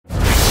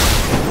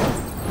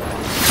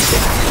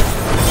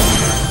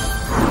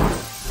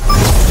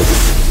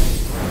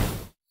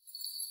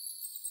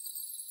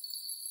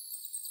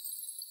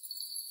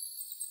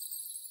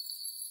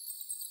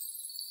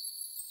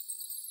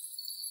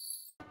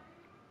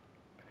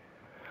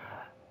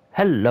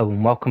Hello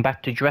and welcome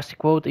back to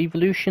Jurassic World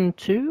Evolution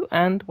 2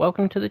 and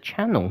welcome to the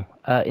channel.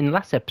 In the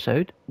last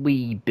episode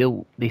we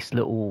built this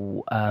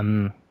little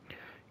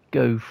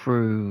go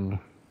through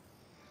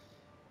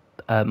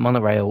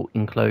monorail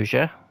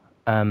enclosure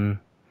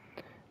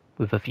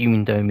with a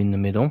viewing dome in the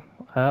middle.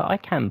 I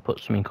can put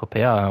something up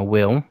here, I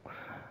will.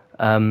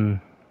 And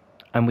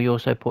we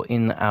also put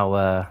in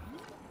our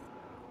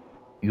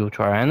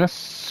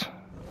Ultraranus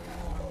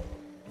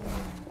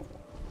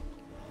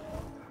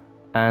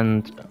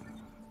and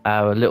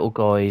our little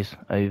guys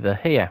over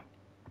here.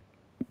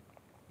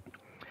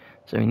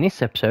 So in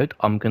this episode,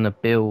 I'm going to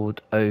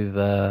build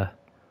over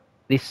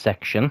this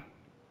section,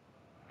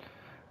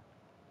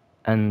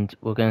 and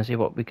we're going to see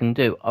what we can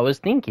do. I was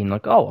thinking,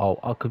 like,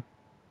 I could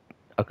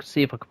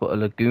see if I could put a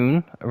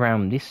lagoon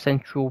around this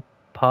central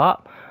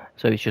part,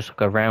 so it's just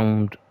like a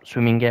round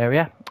swimming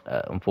area.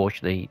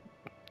 Unfortunately,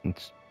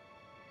 it's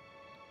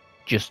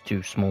just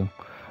too small.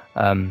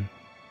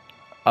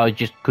 I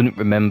just couldn't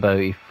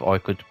remember if I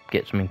could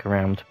get something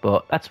around,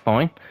 but that's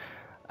fine.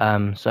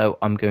 So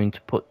I'm going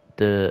to put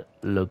the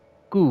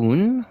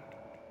lagoon,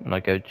 and I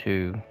go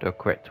to the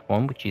correct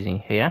one, which is in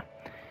here.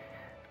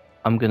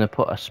 I'm going to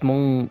put a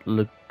small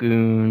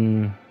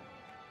lagoon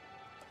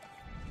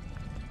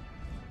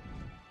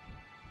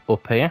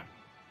up here.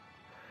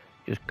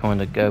 Just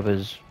kind of go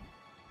as...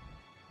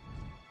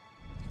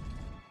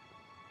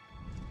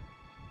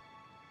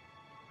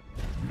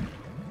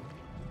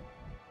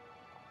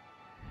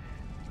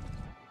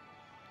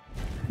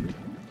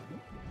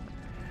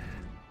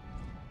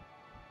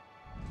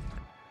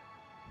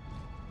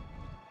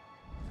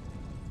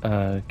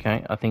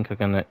 Okay, I think I'm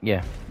gonna,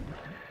 yeah.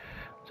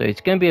 So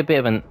it's going to be a bit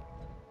of an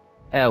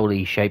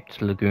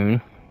L-shaped lagoon.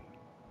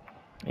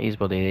 It is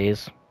what it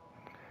is.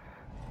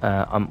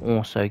 I'm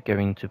also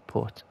going to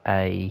put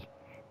a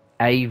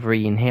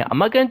aviary in here. I'm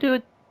not going to do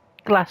a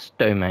glass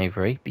dome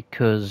aviary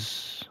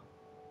because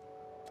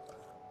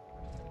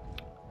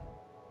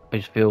I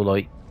just feel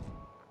like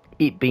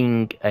it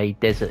being a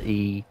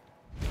deserty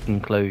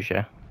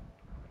enclosure.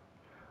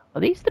 Are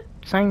these the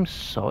same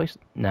size?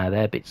 No,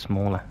 they're a bit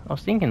smaller. I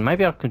was thinking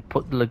maybe I could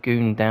put the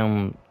lagoon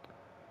down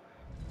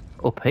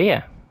up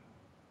here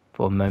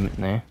for a moment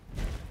there.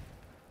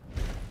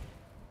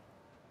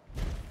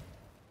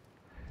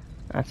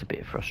 That's a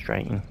bit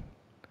frustrating.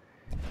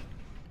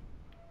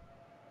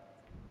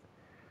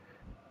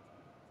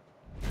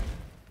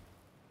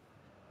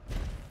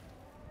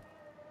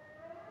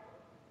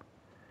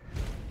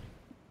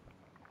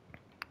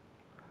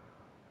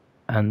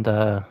 And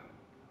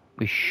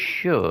we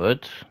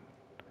should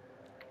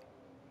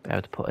be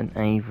able to put an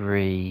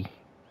aviary.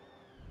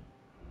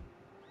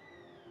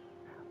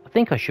 I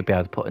think I should be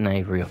able to put an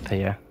aviary up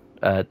here.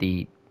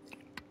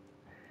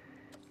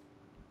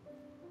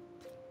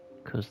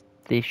 Because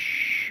this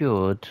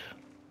should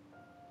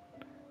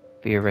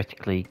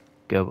theoretically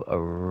go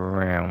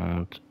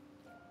around.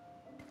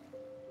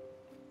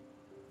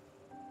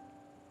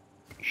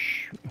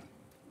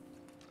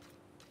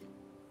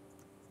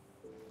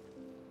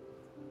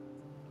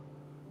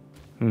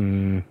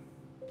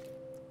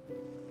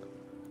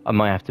 I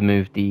might have to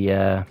move the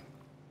I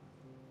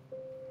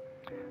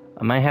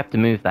may have to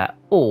move that,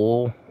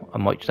 or I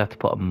might just have to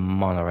put a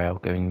monorail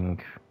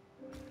going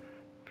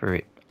through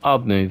it. I'll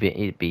move it,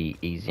 it'd be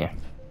easier.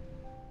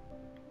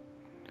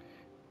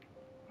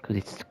 Because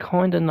it's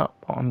kind of not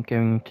what I'm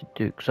going to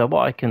do. So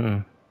what I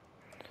can...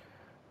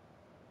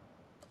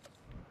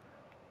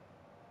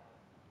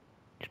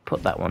 just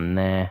put that one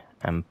there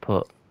and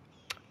put...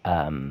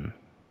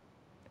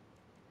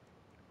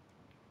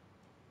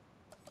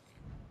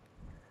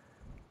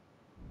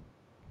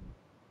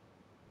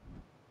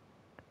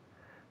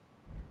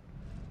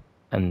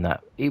 and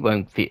that it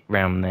won't fit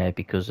round there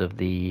because of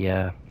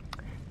the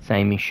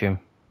same issue.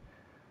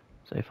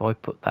 So if I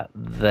put that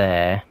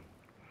there,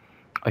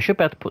 I should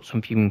be able to put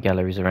some viewing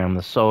galleries around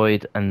the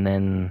side, and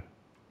then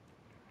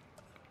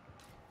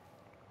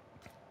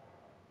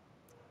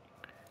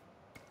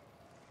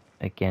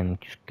again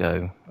just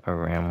go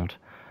around.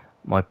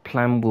 My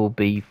plan will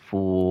be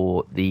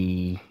for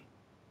the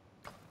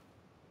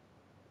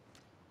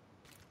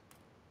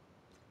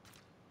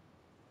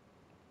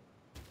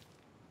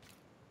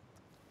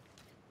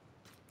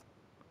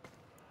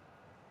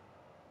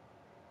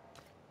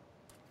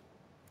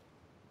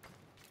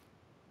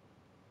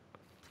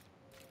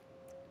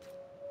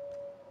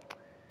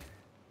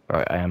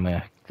right, I am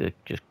going to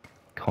just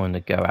kind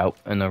of go out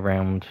and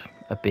around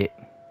a bit.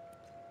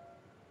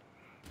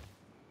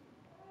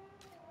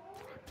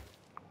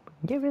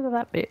 Get rid of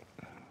that bit.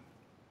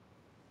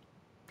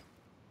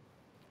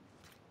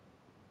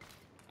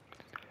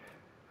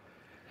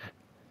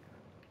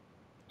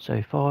 So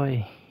if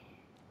I'm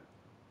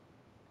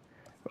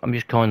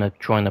just kind of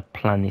trying to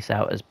plan this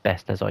out as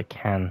best as I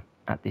can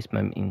at this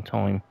moment in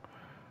time.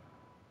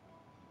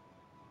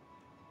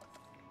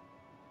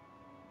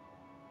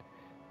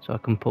 So I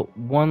can put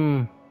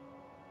one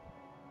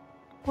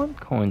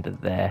kind of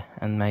there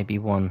and maybe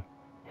one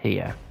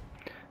here,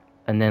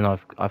 and then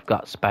I've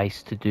got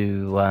space to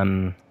do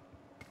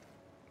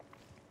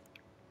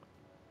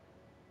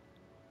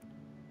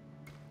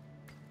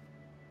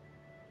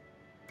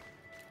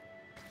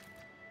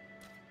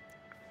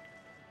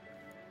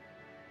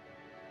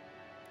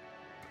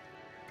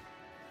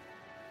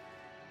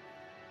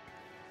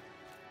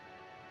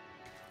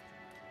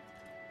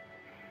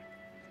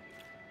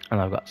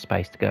and I've got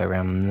space to go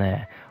around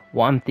there.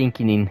 What I'm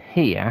thinking in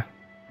here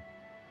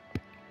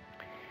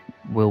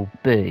will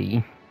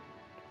be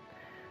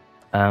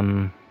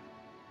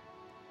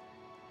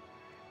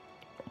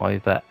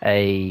either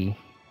a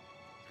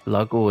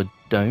lug or a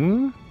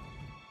dome.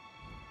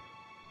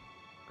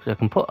 Because I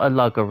can put a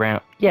lug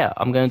around. Yeah,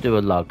 I'm going to do a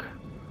lug.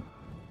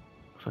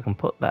 So I can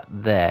put that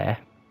there.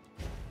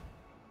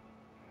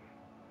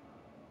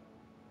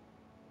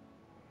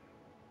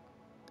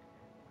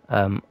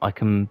 I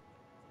can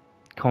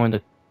kind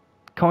of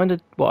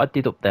what I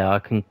did up there. I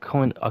can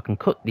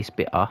cut this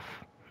bit off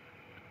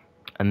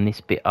and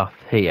this bit off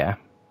here,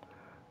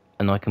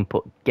 and I can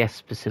put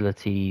guest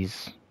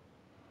facilities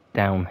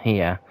down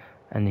here,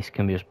 and this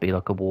can just be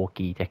like a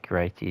walkie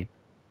decorated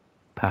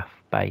path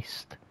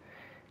based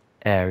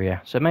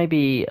area. So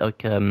maybe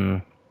like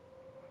some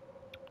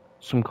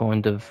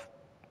kind of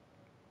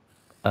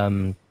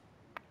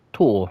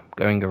tour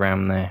going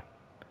around there.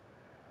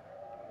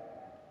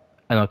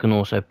 And I can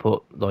also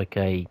put like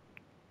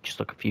just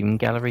like a viewing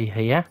gallery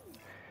here.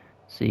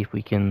 See if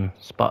we can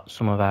spot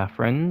some of our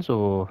friends,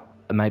 or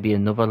maybe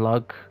another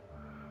lug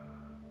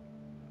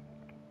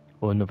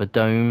or another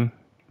dome.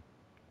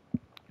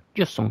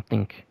 Just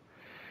something.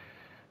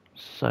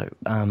 So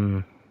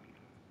let's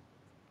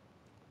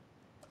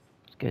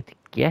go to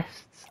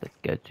guests. Let's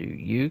go to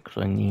you,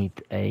 because I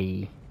need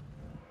a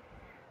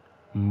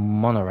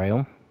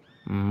monorail.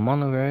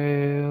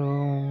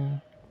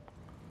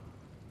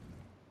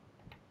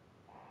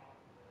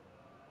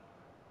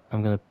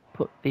 I'm going to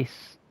put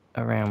this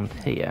around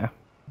here.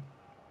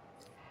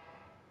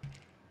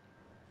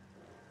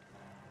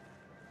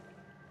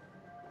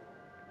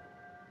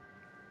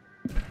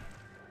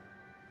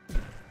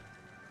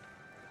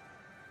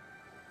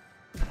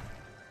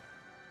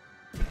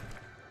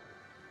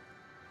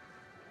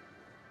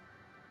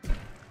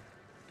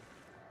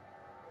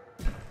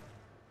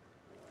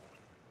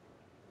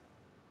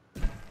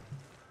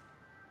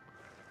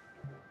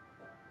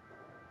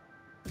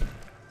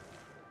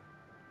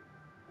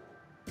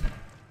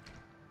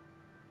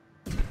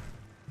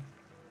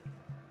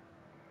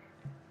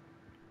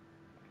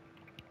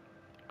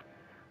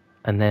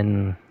 And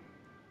then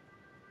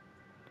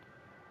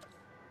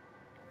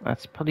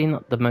that's probably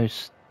not the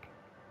most.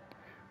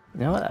 You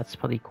know what? That's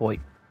probably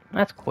quite.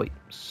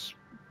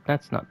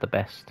 That's not the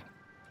best.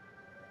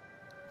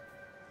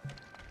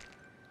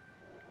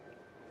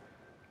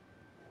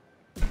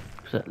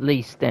 Because at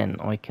least then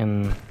I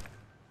can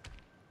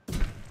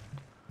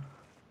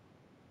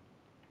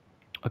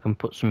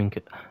put something.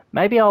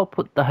 Maybe I'll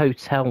put the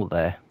hotel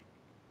there.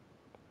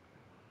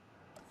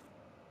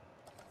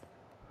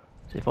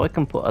 So if I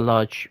can put a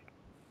large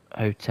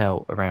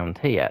hotel around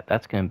here,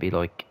 that's going to be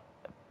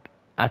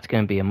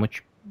a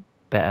much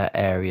better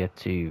area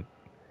to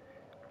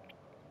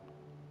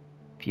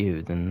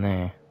view than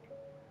there.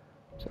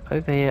 So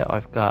over here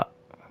I've got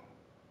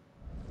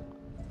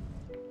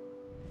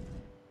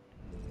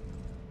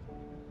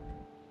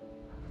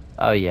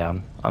oh yeah,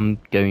 I'm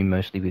going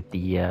mostly with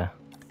the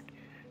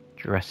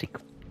Jurassic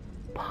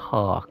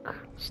Park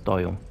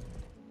style.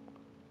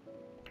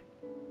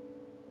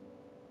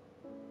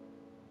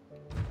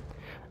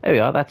 There we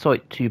are, that's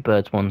like two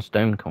birds, one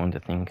stone kind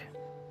of thing.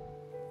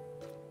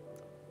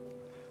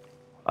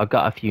 I've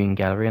got a viewing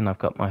gallery and I've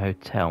got my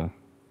hotel.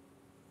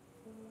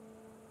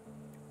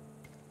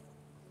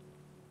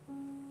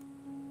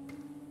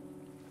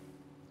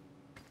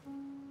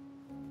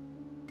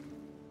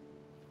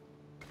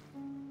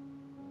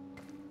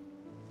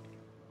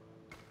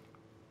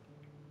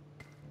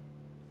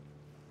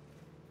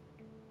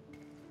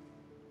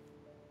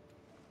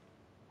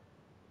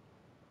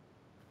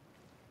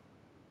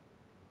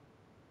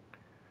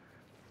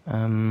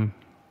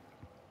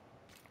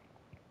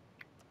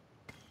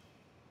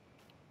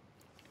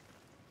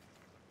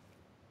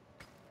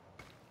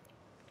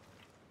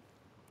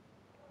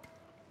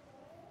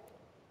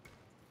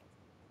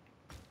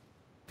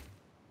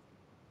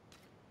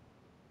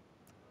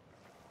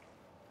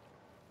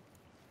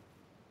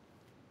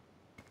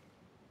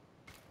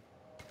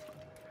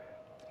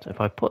 So if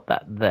I put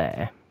that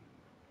there,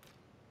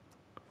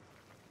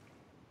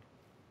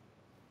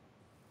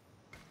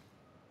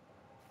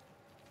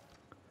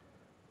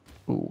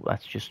 ooh,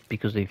 that's just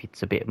because if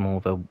it's a bit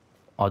more of a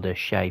odder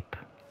shape.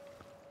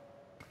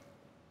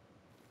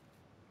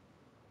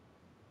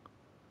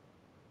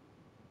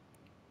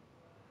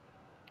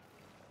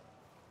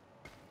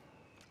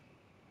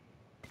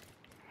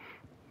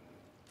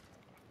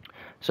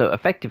 So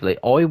effectively,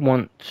 I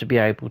want to be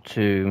able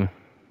to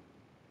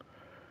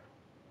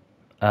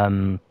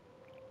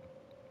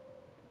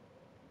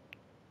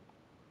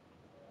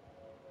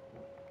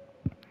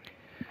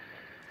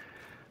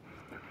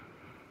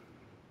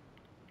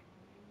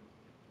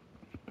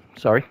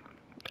sorry.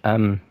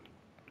 I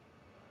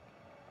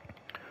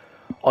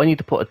need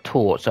to put a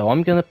torch, so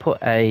I'm going to put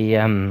a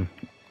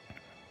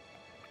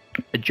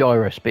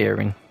gyrosphere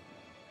in,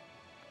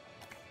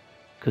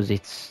 because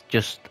it's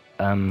just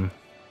the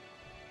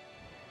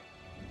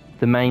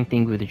main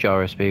thing with the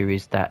gyrosphere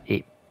is that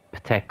it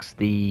protects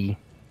the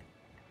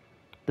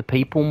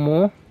people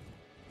more.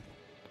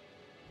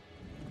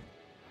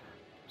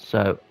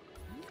 So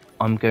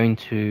I'm going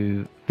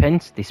to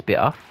fence this bit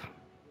off.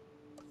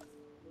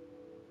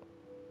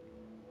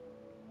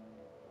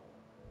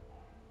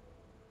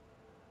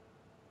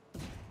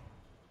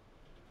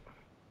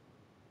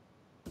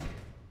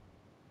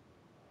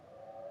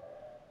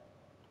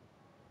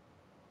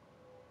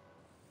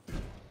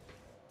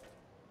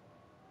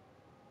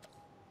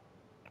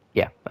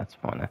 Yeah, that's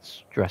fine.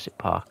 That's Jurassic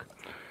Park.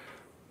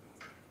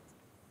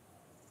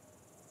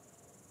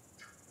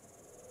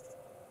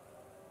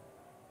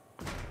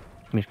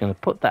 I'm just going to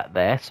put that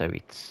there so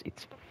it's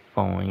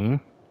fine.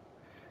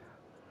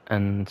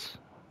 And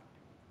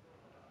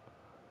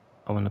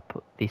I want to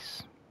put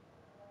this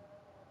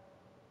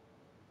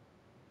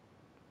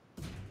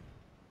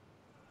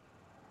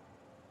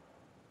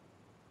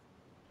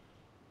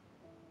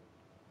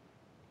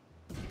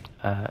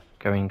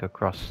going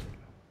across.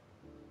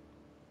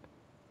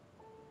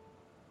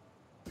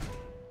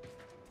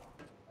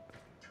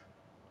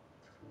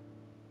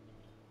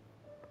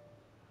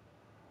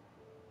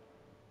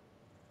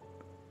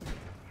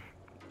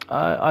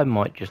 I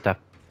might just have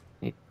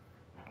it.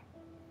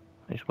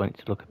 I just want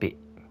it to look a bit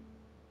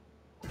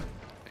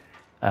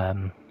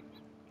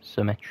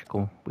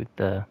symmetrical with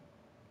the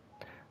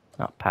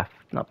not path.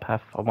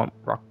 I want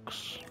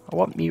rocks. I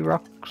want me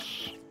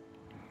rocks.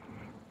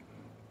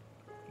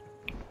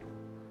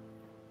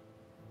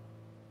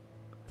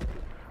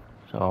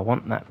 So I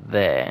want that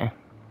there.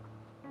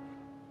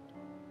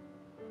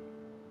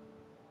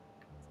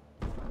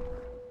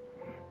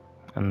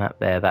 And that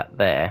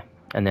there.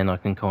 And then I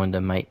can kind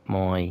of make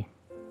my...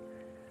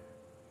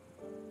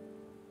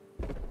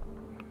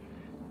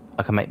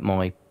 I can make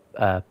my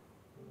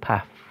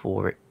path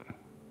for it.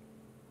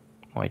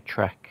 My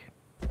track.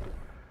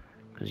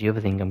 Because the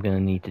other thing I'm going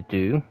to need to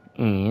do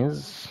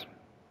is...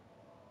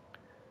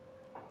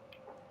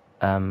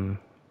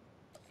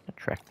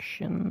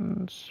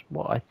 attractions...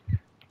 Because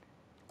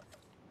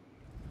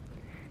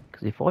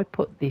if I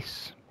put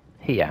this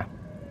here...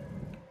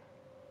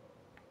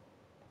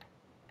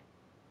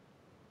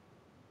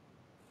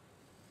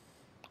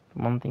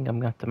 One thing I'm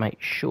going to have to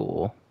make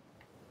sure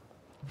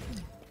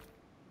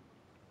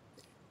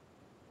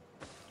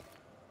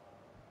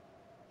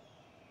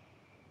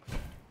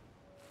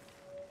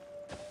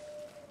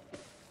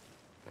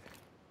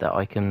that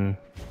I can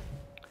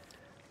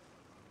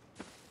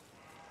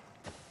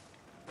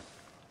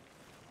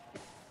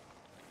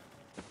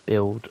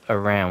build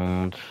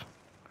around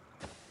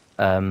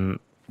where I'm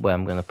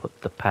going to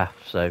put the path.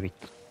 So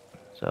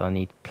I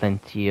need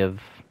plenty of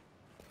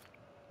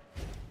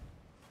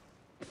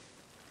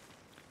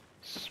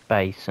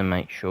space and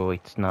make sure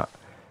it's not.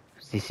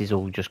 This is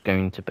all just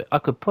going to be. I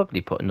could probably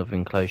put another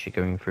enclosure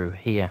going through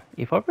here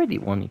if I really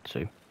wanted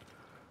to.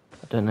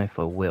 I don't know if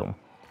I will.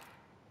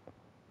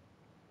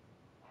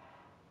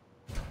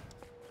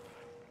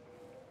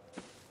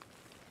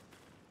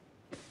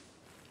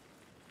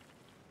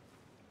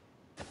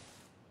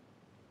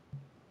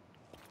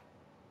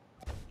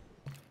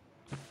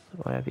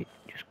 So I have it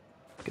just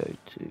go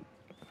to.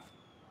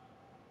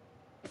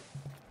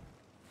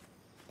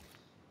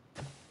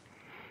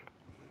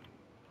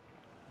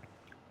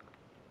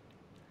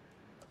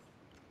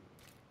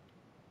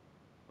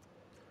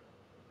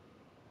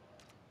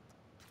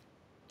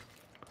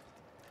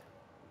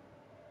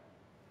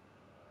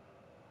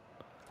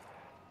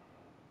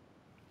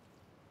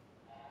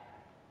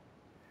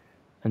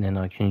 And then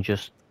I can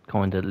just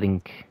kind of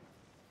link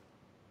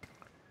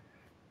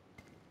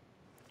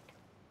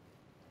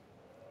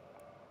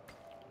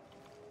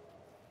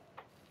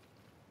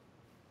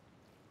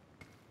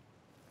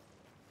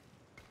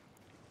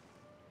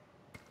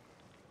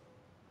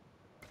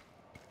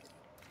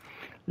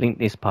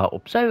this part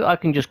up. So I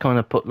can just kind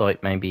of put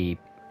like maybe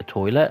a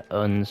toilet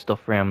and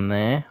stuff around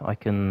there. I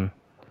can.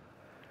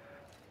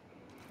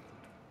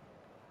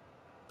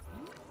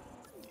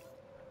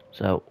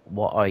 So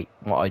what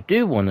I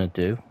do want to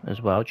do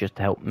as well, just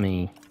to help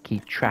me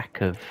keep track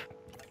of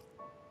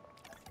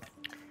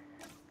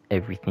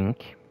everything,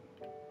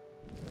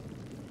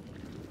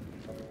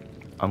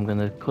 I'm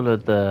gonna colour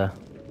the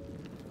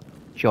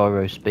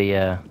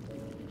gyrosphere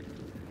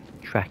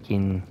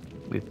tracking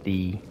with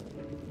the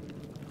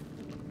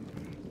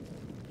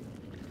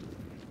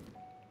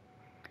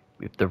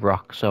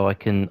rock, so I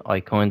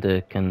kind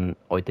of can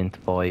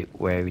identify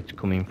where it's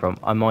coming from.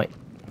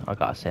 I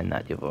gotta send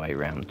that the other way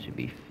around, to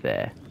be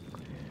fair.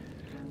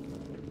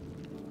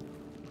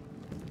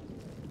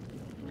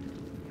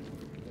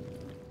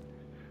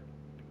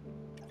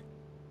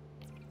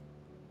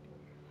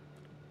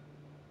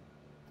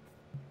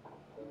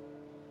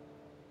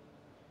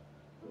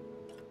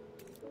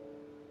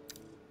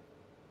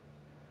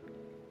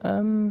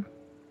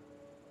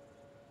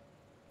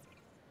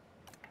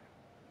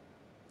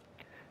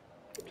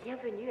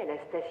 Bienvenue à la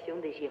station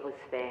des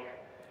gyrosphères,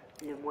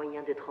 le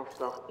moyen de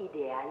transport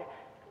idéal.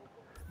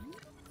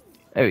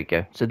 There we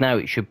go. So now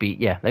it should be,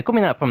 yeah, they're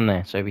coming out from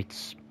there, so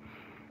it's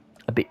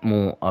a bit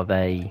more of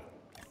a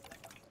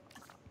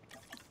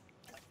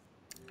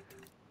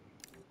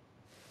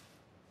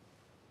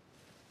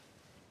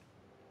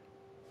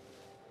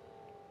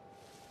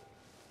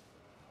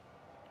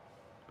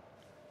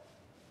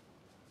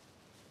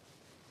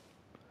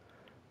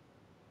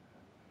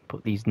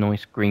put these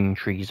nice green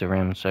trees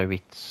around so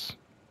it's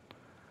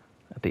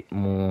a bit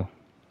more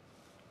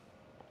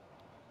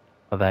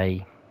of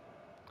a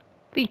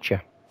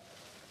feature.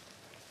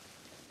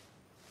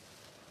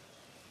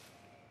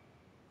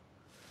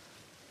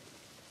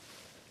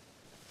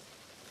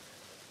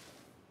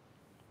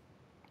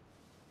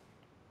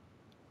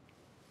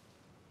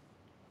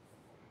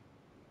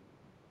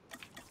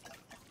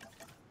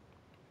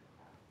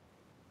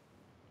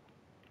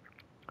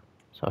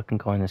 So I can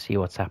kind of see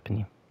what's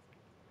happening.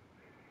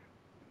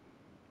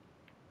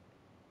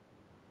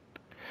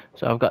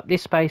 So I've got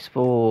this space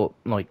for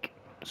like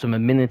some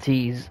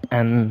amenities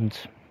and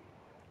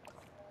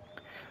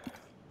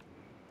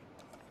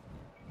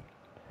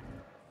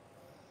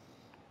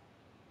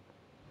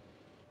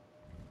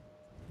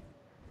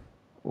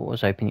I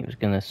was hoping it was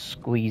going to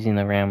squeeze in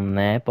around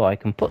there, but I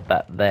can put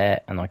that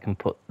there and I can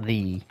put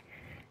the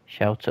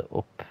shelter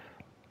up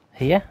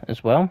here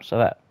as well, so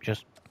that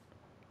just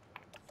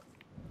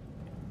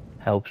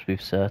helps with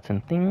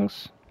certain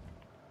things.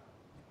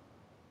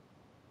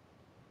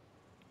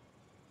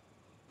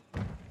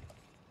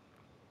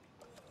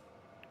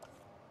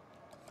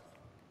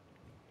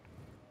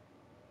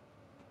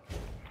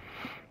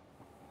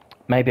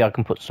 Maybe I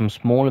can put some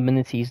small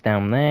amenities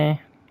down there.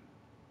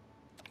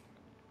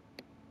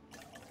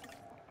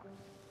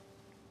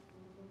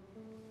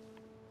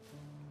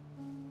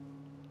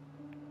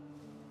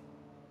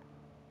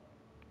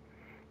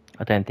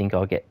 I don't think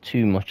I'll get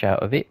too much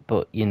out of it,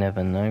 but you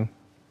never know.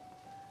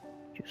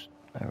 Just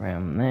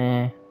around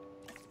there.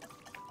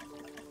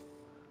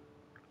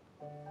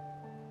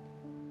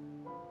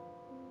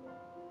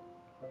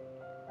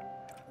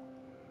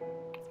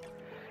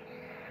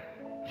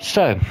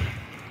 So,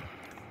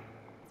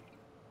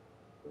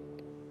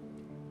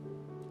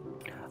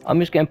 I'm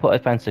just going to put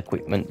advanced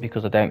equipment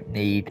because I don't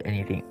need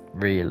anything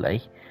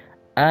really.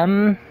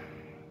 Now,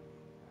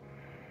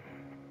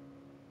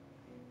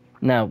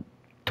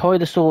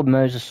 Tylosaur,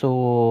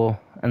 Mosasaur,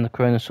 and the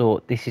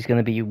Chronosaur, this is going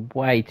to be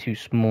way too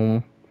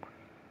small.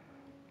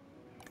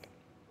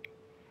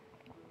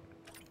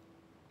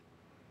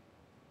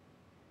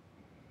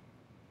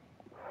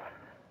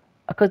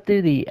 I could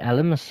do the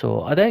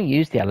Alamosaur. I don't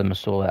use the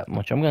Alamosaur that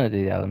much. I'm going to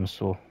do the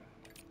Alamosaur.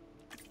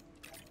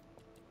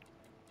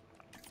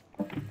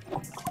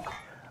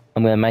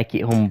 I'm going to make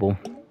it humble.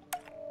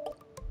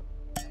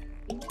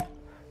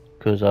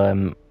 Because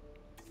I'm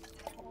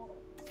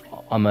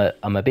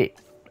a bit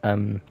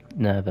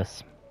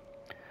nervous.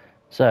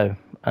 So,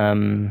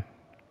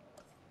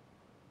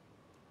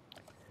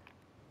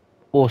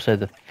 also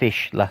the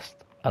fish last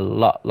a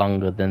lot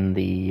longer than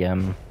the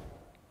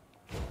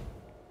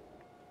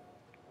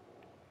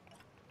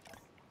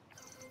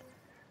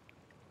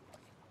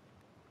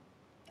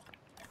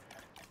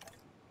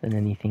than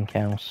anything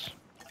else.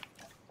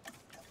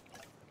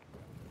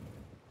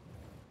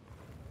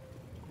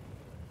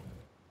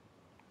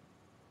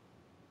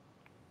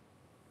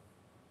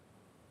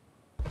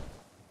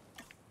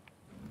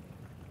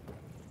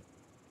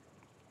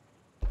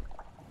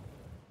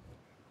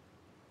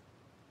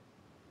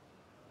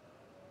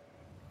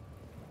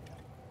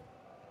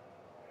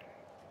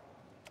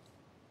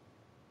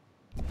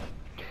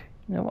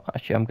 You know what?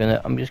 Actually,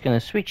 I'm just gonna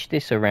switch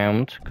this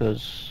around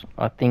because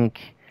I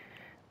think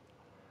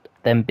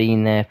them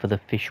being there for the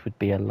fish would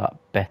be a lot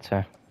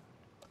better.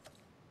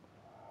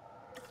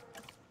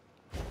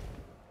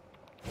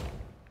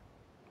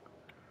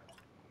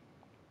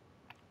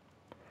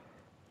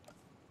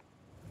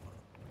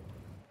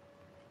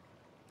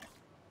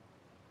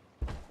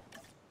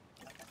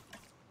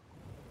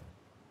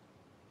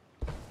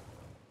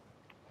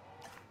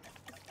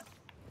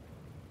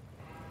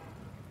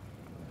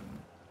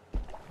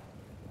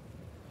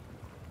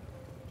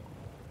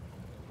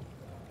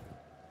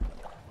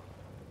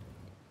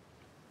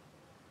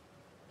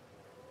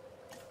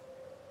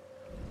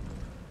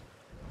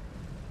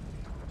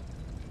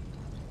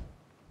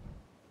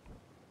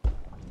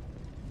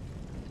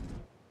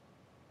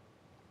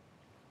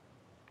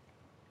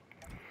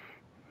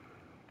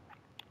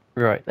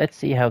 Right, let's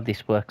see how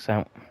this works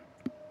out.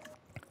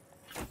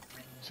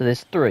 So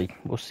there's 3.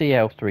 We'll see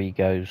how 3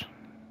 goes.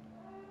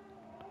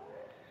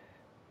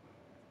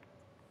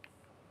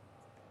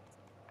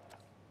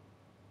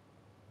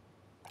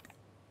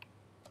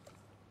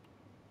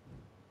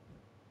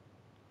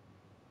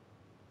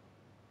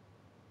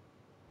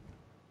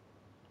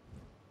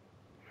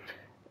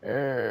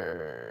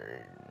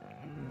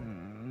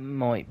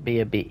 Might be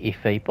a bit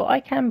iffy, but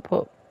I can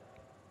put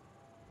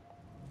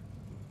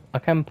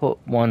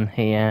one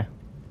here.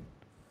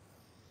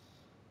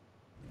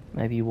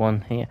 Maybe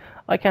one here.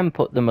 I can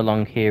put them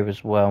along here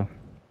as well.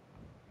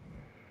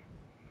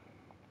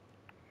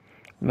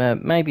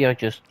 Maybe I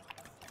just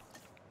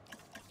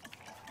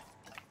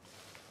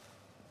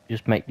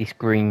make this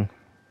green.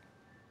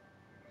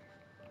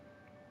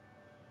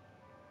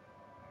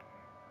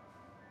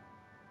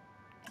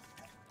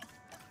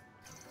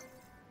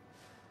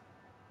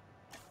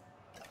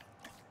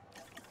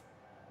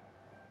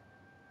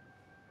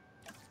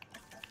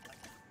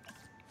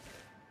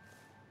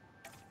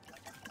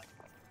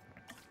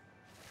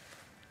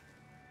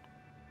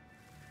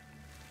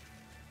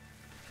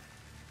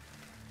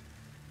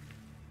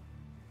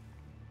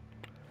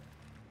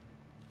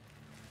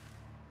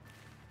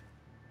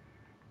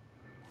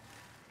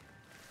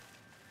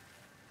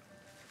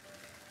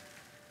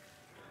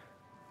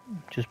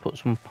 just put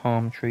some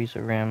palm trees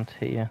around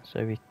here so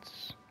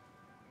it's...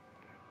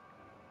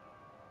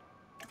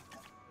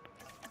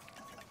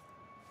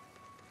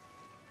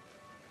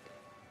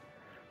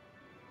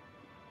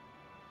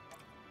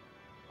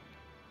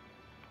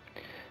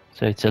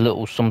 So it's a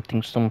little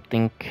something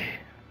something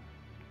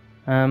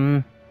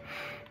in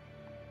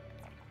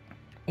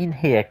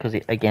here, because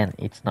again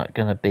it's not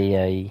going to be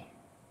a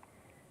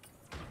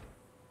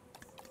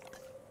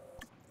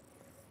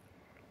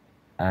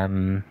I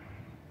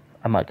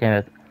might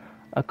go.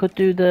 I could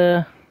do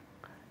the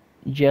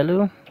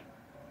jello.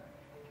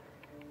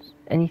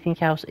 Anything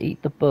else?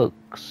 Eat the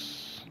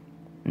bugs.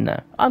 No,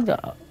 I'm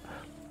gonna.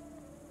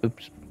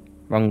 Oops,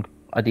 wrong.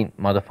 I didn't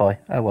modify.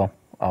 Oh well,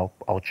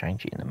 I'll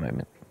change it in a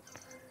moment.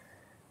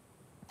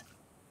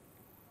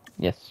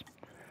 Yes.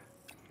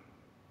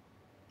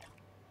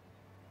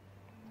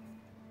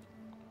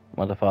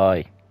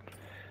 Modify.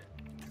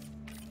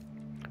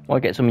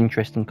 Might get some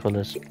interesting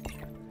colours.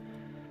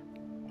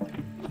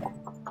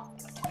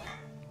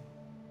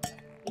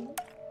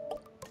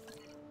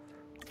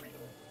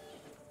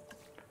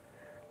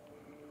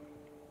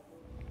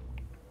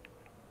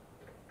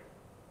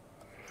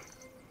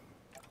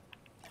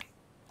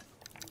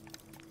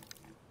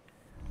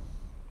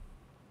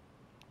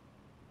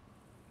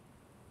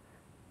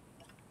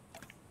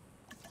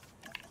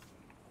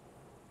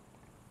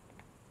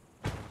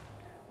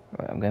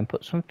 Right, I'm going to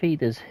put some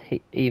feeders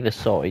either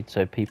side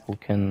so people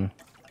can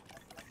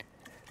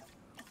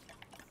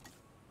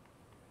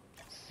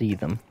see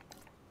them.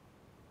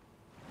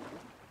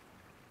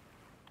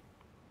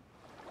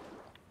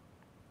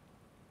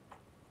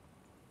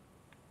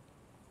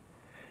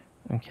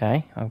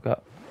 Okay, I've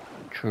got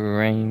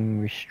terrain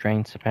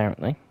restraints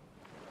apparently.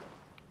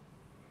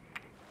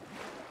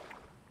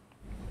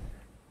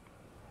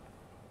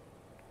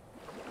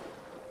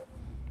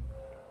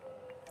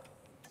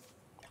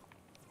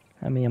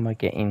 How many am I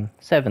getting?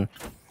 7.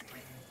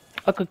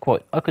 I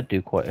could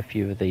do quite a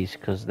few of these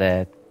because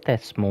they're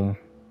small,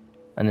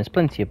 and there's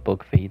plenty of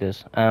bug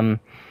feeders.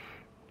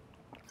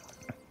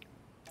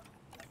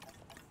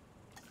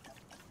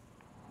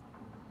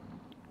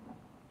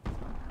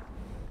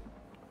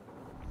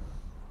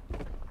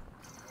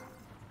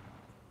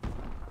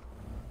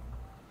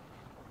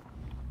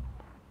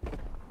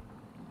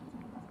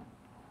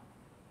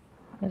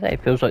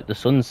 It feels like the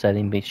sun's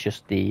setting, but it's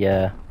just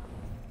the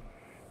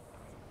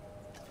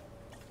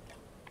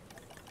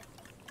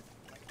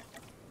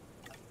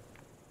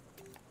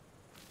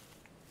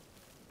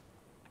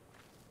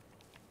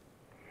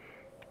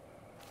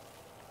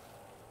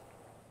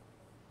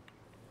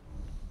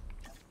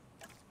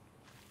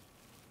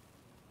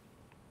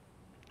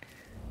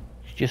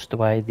it's just the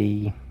way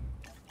the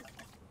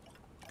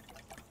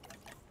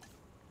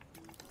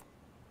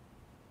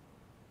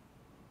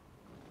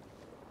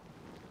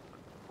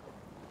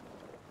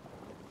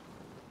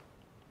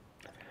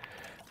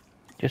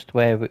just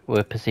where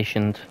we're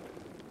positioned.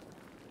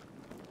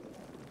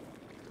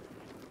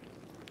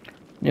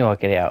 Knew I'd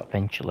get it out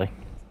eventually.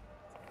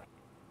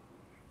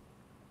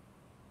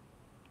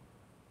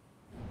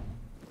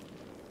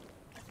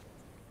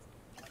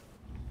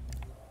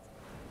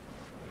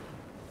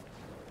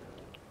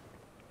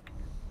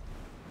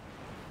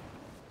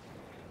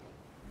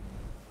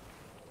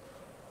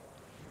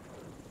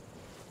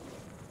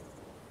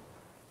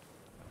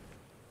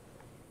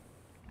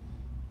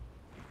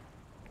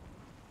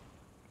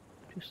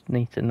 Just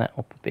neaten that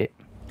up a bit.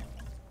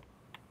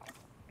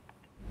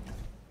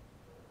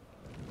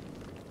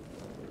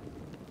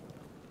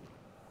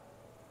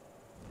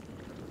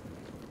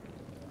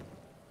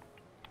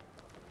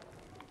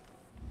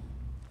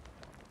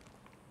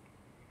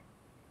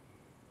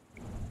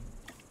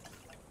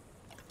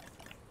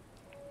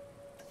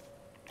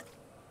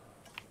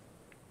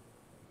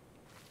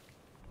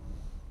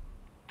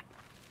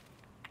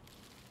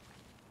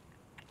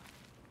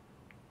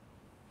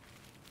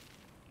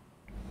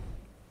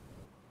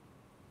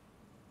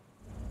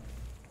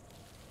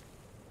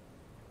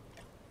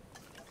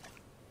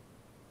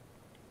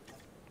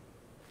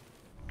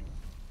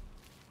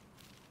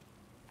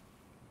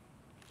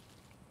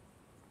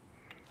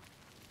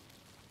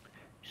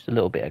 Just a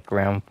little bit of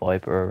ground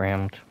fibre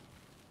around.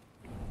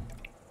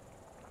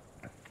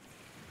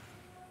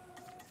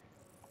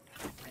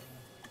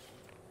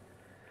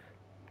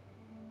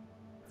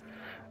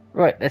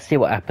 Right, let's see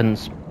what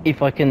happens.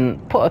 If I can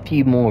put a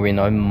few more in,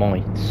 I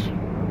might.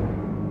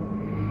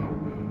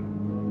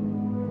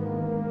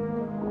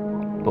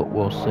 But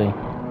we'll see.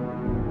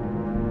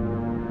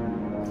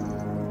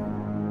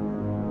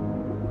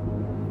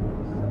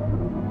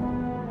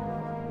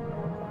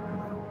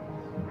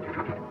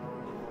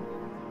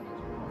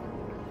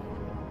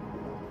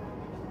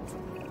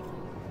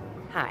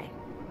 Hi,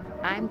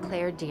 I'm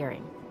Claire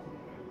Deering.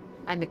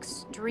 I'm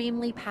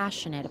extremely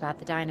passionate about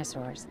the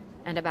dinosaurs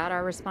and about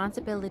our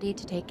responsibility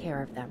to take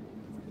care of them.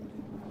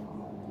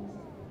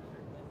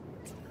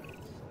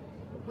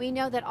 We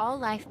know that all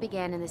life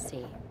began in the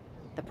sea,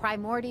 the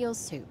primordial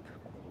soup.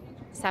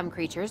 Some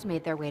creatures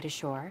made their way to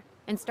shore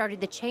and started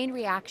the chain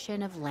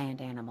reaction of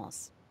land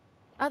animals.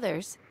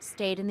 Others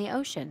stayed in the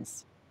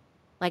oceans.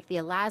 like the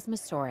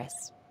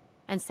Elasmosaurus,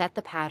 and set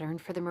the pattern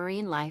for the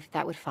marine life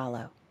that would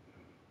follow.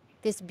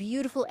 This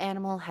beautiful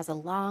animal has a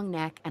long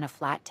neck and a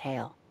flat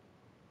tail.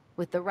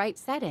 With the right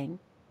setting,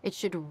 it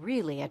should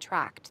really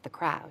attract the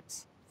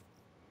crowds.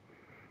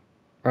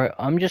 Right,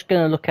 I'm just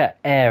going to look at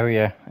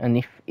area,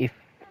 and if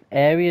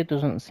area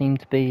doesn't seem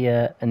to be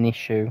an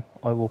issue,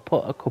 I will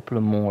put a couple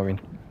of more in.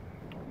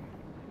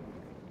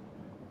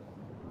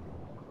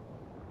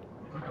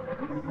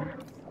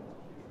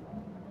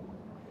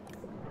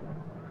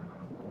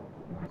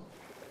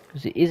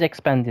 Because it is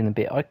expanding a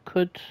bit. I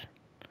could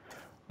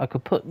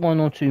put 1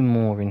 or 2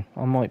 more in.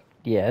 I might,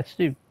 yeah, let's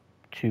do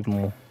 2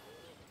 more.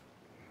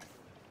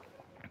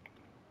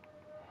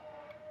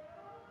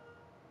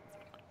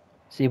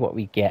 See what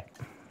we get.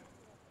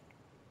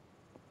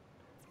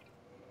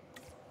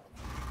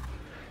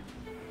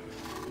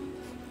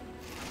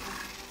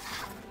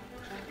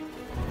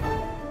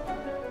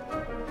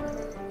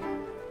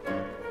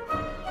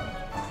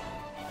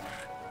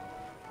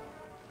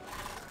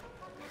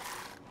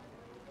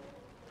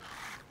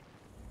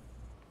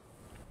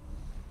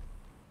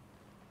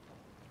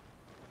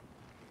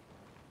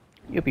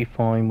 You'll be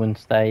fine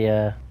once they,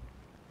 there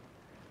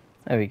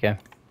we go.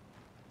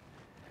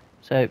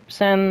 So,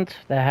 sand,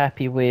 they're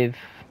happy with,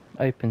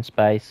 open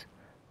space,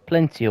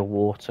 plenty of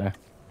water.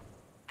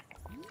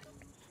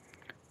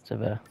 So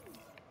the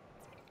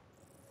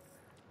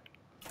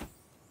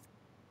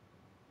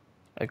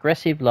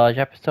aggressive, large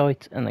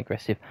appetite, and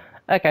aggressive.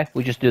 Okay,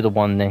 we'll just do the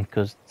 1 then,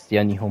 because it's the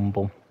only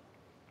humble.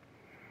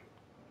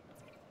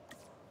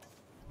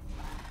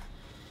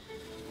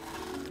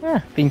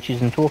 Finch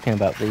isn't talking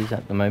about these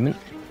at the moment.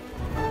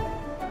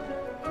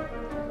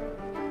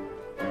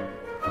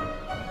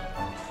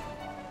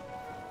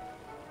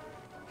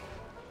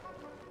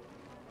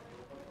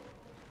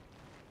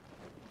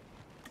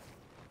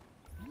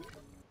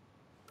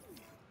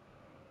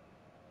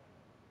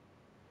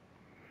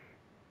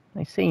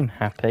 They seem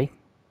happy.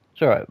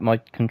 It's alright, my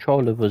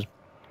controller was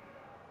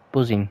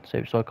buzzing, so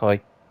it's like I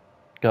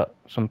got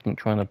something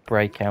trying to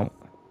break out.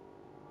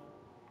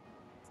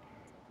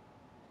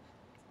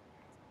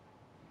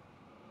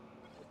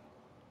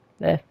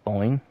 They're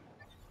fine.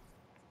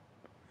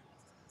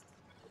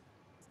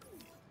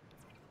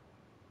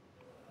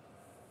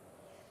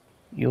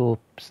 You're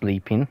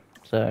sleeping,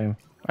 so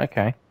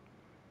okay.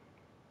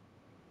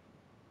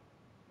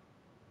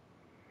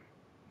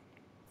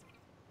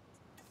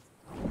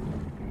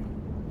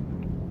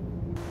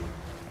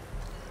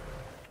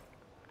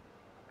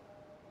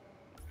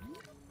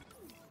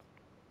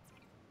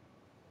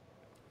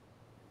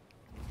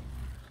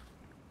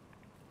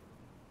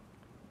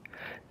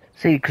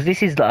 See, because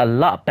this is a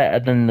lot better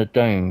than the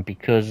dome,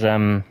 because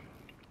the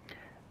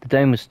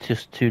dome was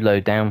just too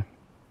low down.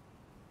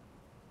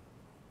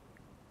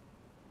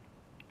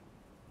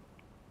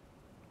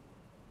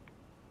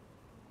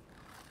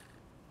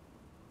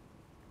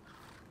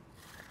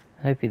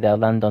 Hopefully they'll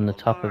land on the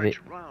top of it.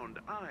 The large round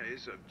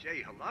eyes of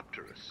J.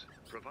 Holopterus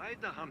provide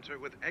the hunter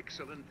with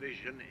excellent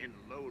vision in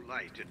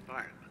low-light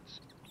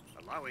environments,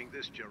 allowing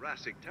this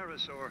Jurassic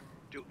pterosaur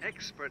to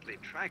expertly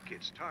track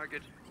its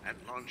target and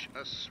launch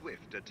a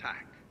swift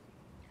attack.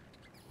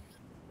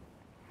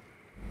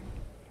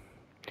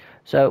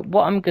 So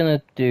what I'm going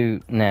to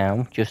do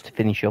now, just to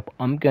finish up,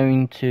 I'm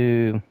going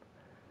to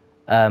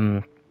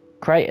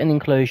create an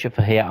enclosure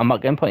for here. I'm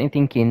not going to put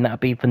anything in, that'll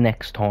be for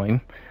next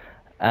time.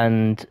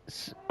 And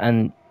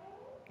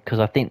because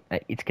I think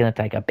it's going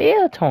to take a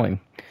bit of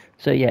time.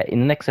 So yeah, in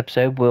the next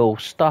episode we'll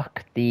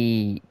stock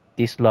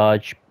this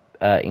large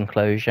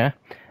enclosure,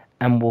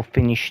 and we'll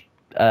finish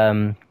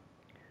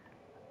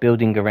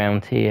building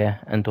around here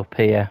and up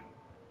here.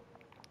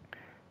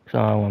 So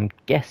I'm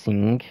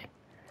guessing,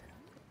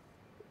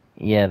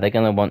 yeah, they're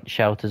going to want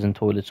shelters and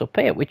toilets up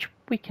here, which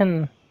we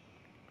can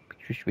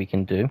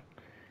do.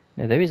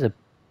 Now, there is it's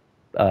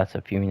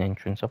a viewing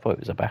entrance. I thought it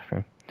was a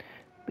bathroom.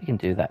 We can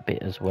do that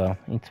bit as well.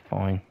 It's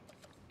fine.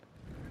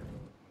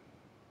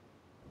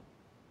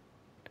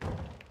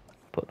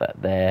 Put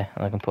that there,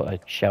 and I can put a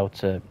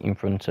shelter in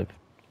front of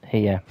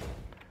here.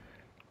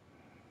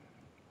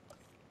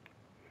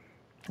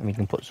 And we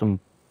can put some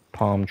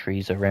palm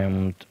trees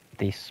around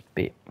this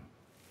bit.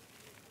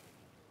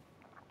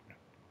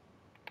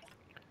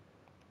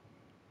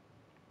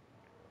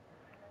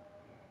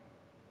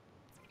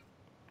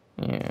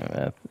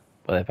 Yeah,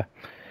 whatever.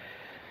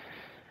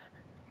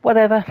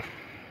 Whatever.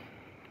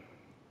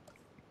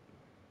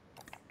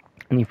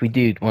 And if we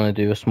do want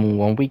to do a small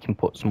one, we can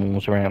put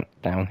smalls around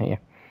down here.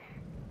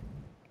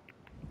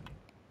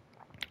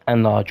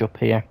 And large up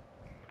here.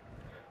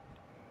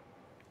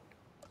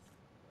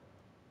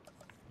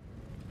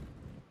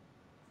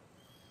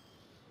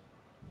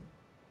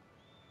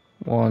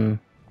 One,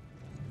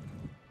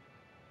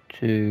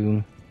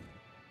 two.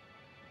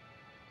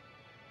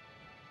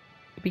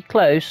 It'd be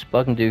close, but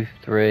I can do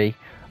 3.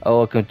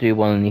 Oh, I can do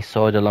one on this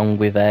side along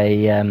with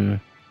a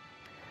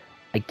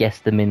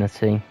guest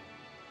amenity.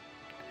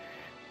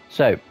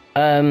 So,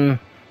 I'm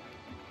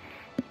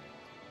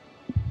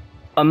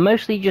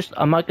mostly just,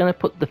 I'm not going to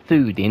put the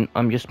food in,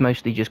 I'm just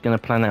mostly just going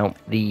to plan out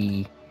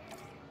the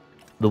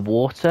the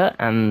water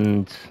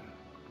and it's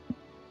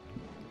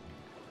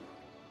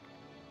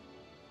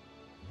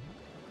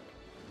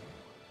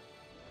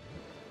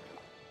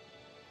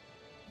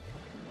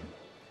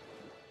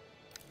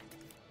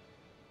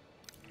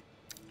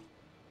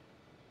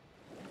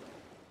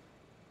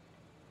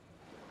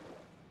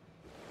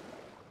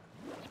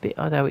a bit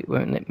odd how it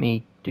won't let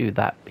me do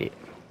that bit.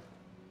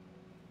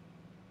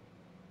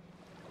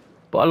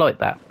 But I like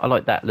that. I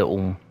like that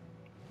little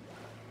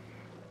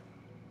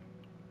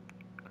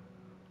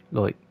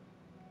like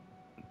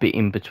bit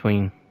in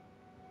between.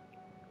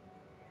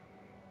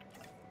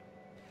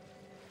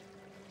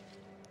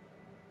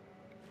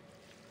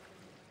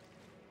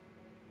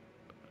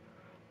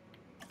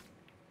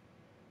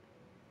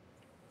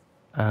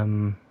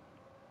 Um,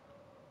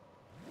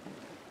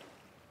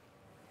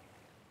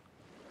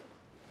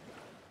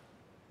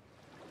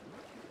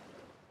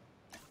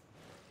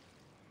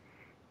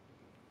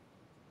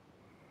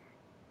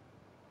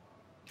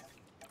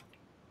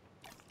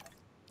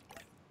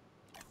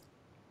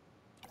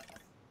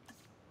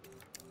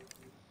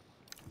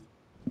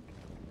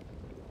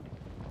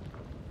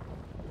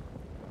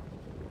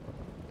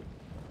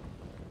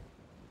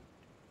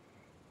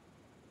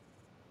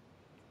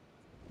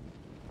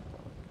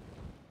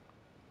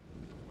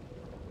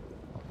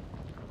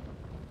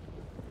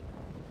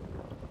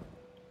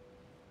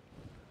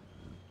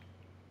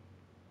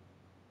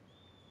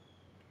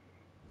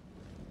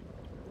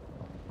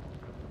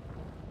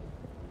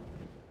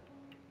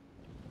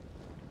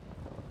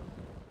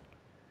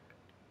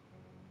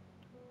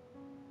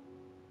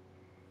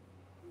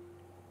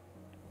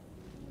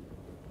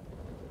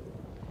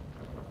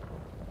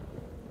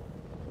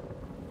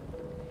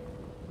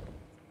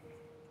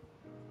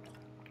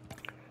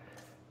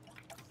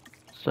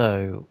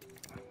 so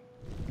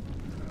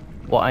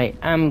what I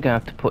am going to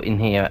have to put in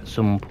here at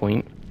some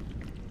point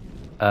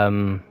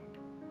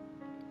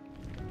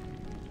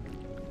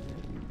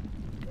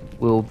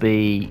will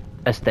be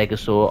a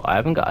stegosaur. I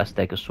haven't got a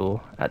stegosaur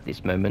at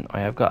this moment.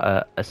 I have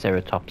got a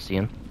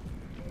ceratopsian,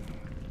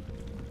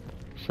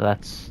 so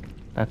that's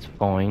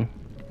fine.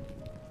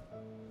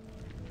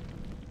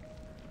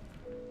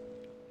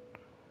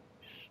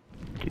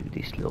 Just do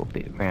this little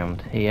bit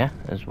around here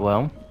as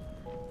well.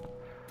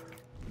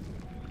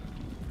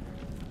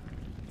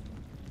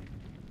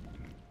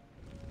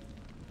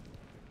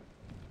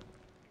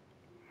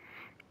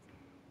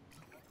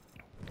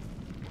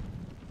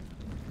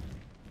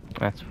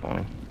 That's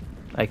fine.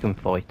 I can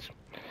fight.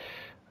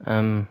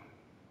 And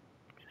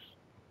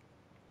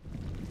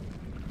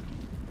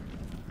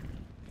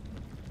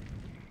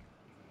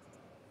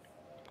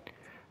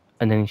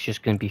then it's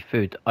just going to be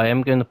food. I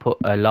am going to put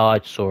a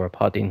large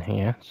sauropod in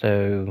here.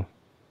 So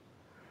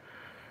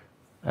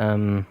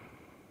let's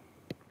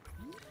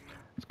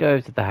go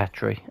over to the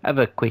hatchery. Have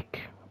a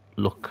quick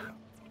look.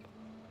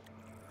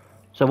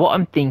 So what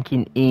I'm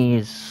thinking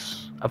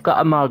is I've got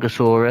a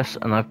Margosaurus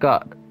and I've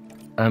got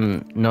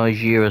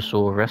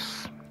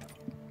Nigerosaurus.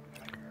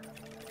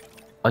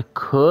 I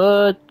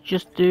could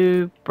just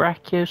do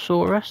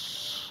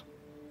Brachiosaurus.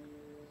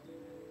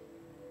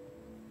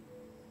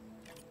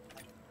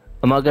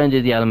 Am I going to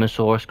do the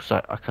Alamosaurus? Because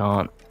I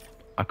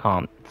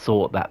can't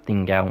sort that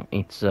thing out.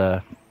 It's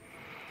a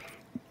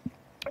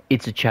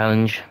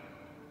challenge.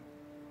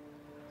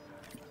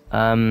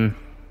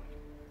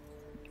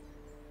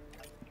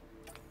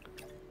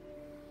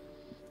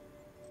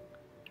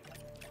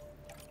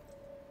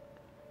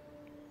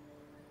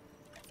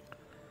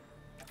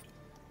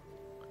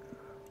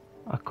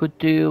 I could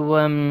do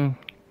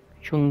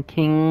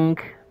Chungking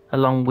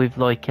along with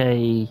like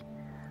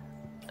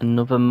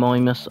another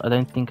Mimus. I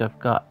don't think I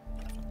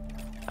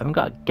haven't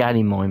got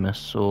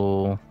Gallimimus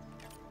or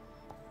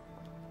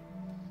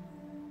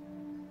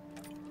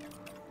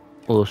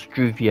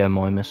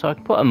Struviomimus. So I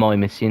can put a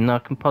Mimus in. I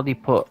can probably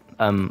put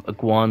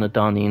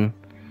Iguanodon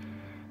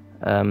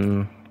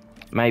in.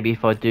 Maybe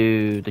if I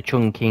do the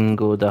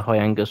Chungking or the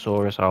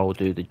Hyangosaurus, I'll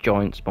do the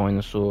giant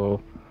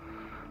Spinosaur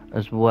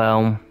as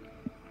well.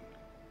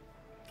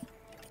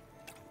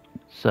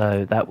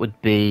 So that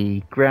would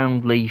be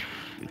ground leaf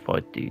if I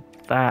do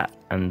that,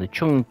 and the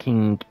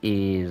Chungking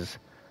is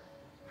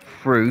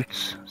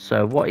fruit.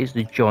 So what is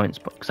the giant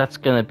spot? Because that's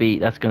gonna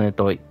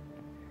like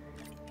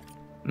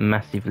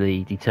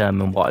massively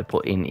determine what I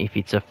put in. If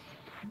it's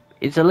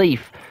a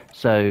leaf,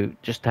 so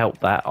just to help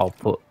that, I'll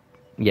put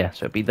so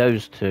it'd be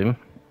those two.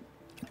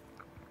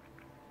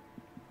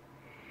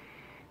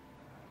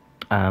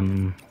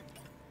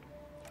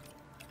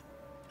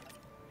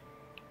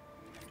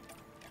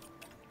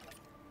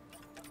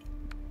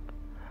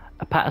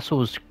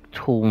 Apatosaur's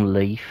tall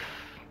leaf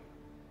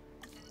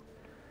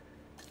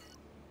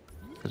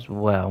as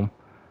well.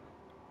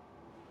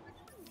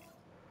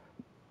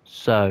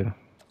 So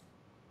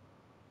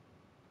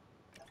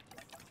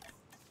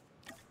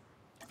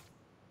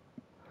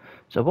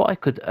what I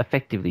could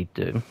effectively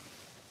do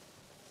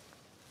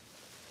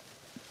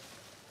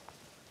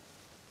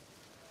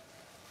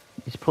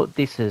is put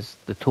this as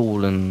the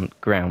tall and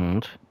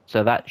ground.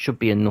 So that should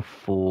be enough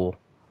for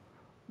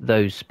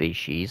those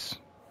species.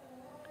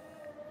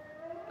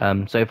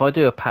 So if I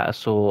do a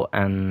patasaur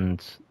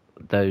and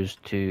those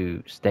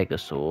two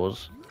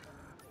stegosaurs,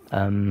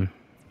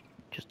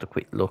 just a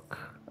quick look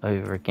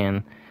over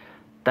again.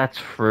 That's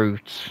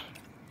fruit.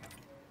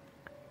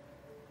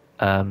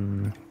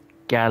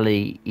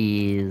 Galley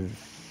is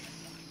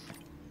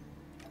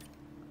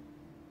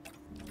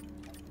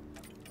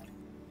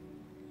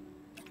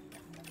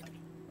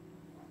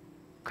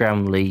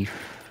ground leaf,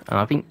 and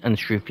I think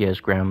Anstrupia is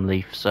ground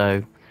leaf,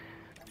 so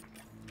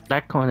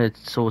that kind of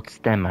sorts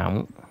them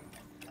out.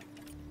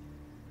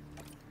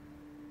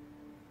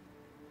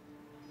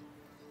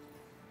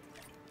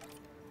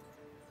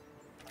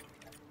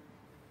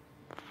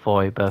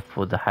 Fiber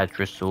for the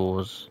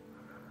hadrosaurs,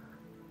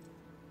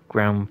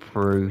 ground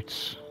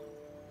fruits.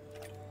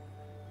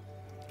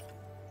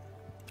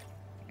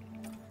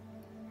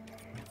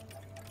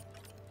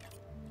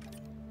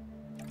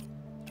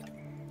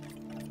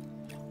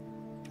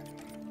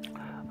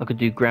 I could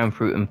do ground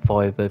fruit and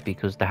fiber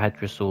because the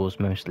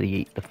hadrosaurs mostly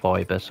eat the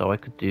fiber, so I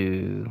could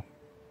do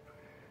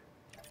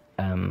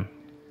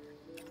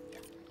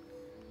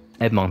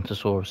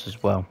Edmontosaurus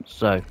as well.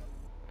 So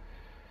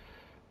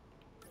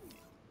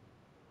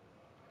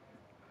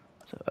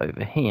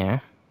over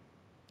here,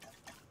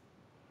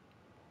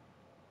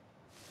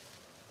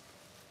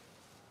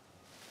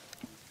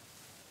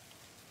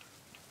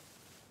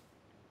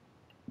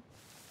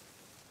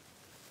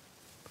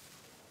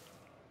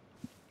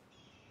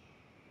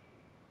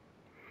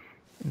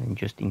 and then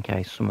just in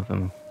case some of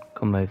them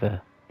come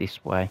over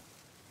this way.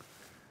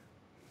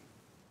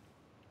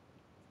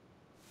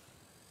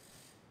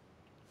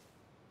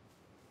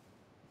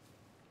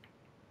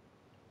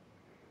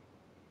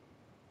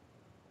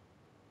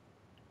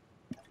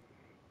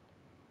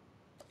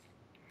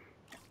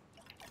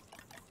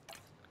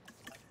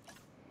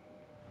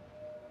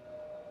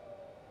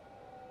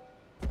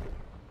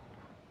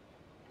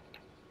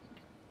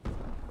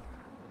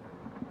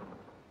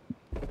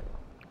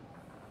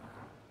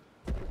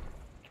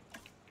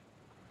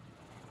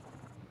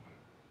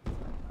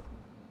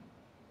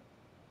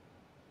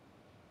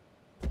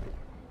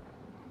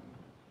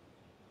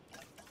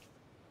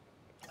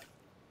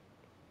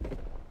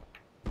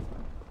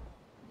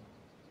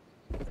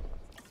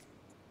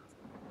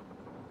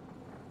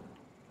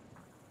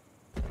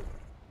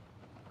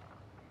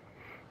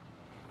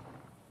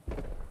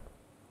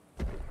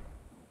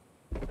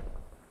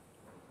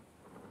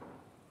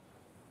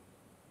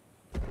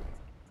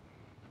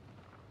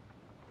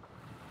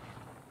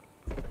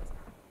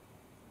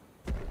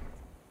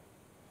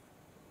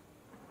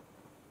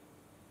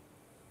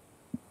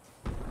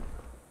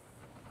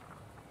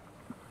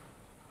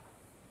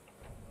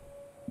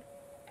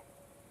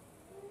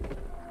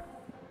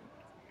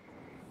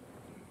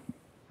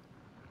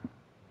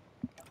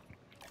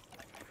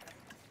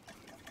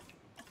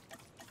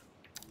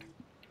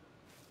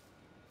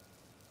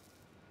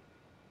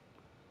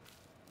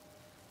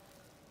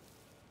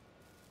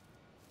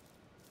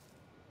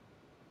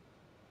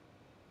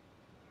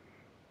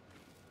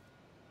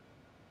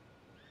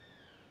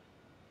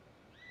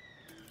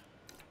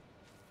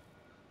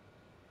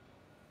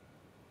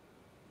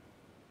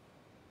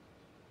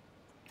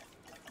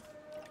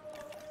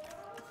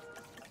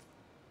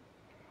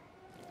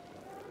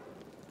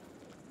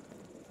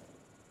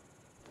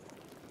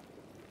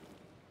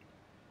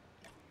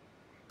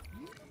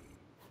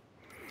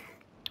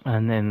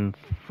 And then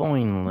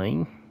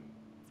finally,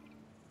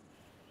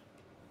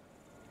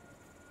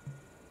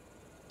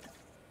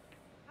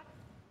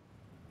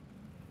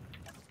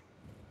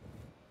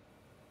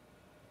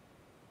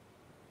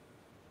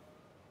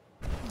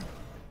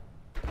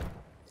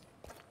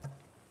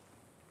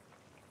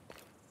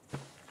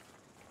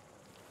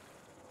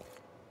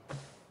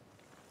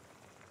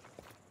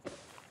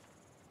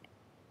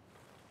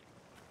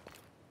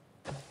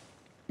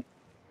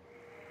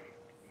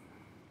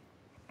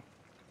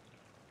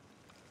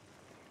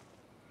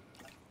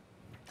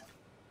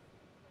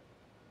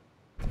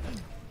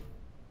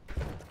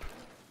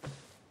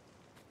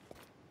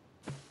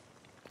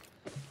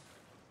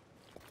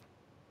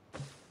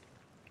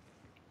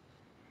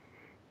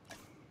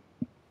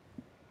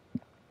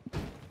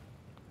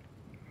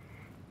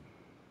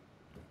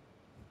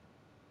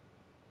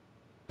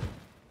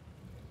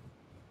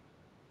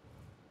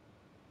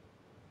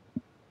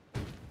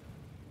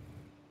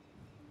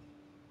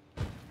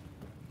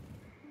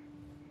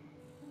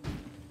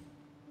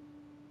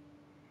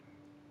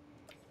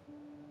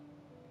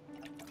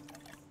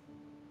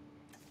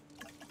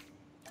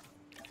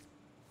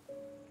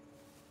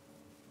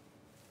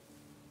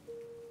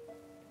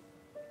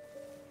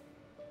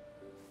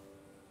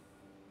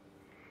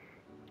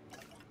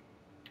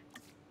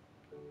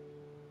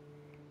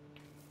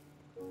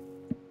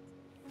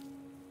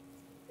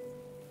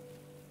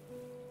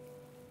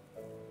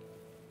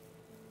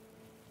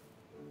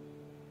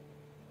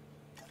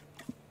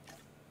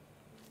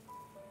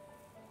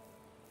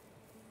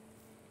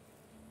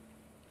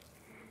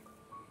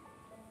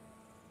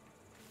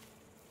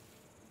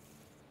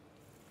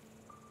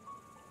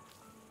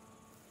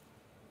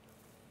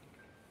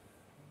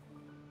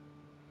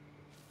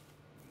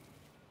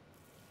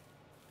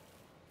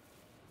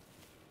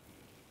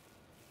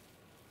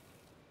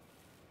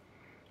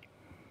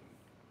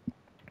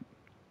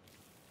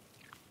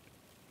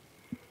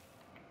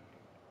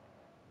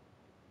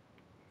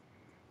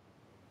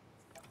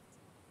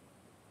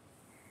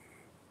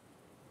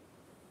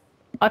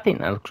 I think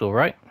that looks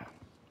alright.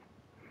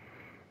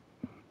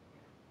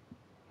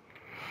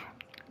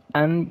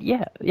 And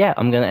yeah,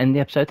 I'm going to end the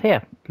episode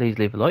here. Please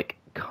leave a like,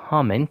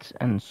 comment,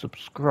 and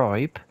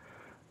subscribe.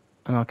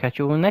 And I'll catch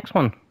you all in the next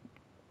one.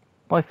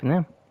 Bye for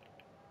now.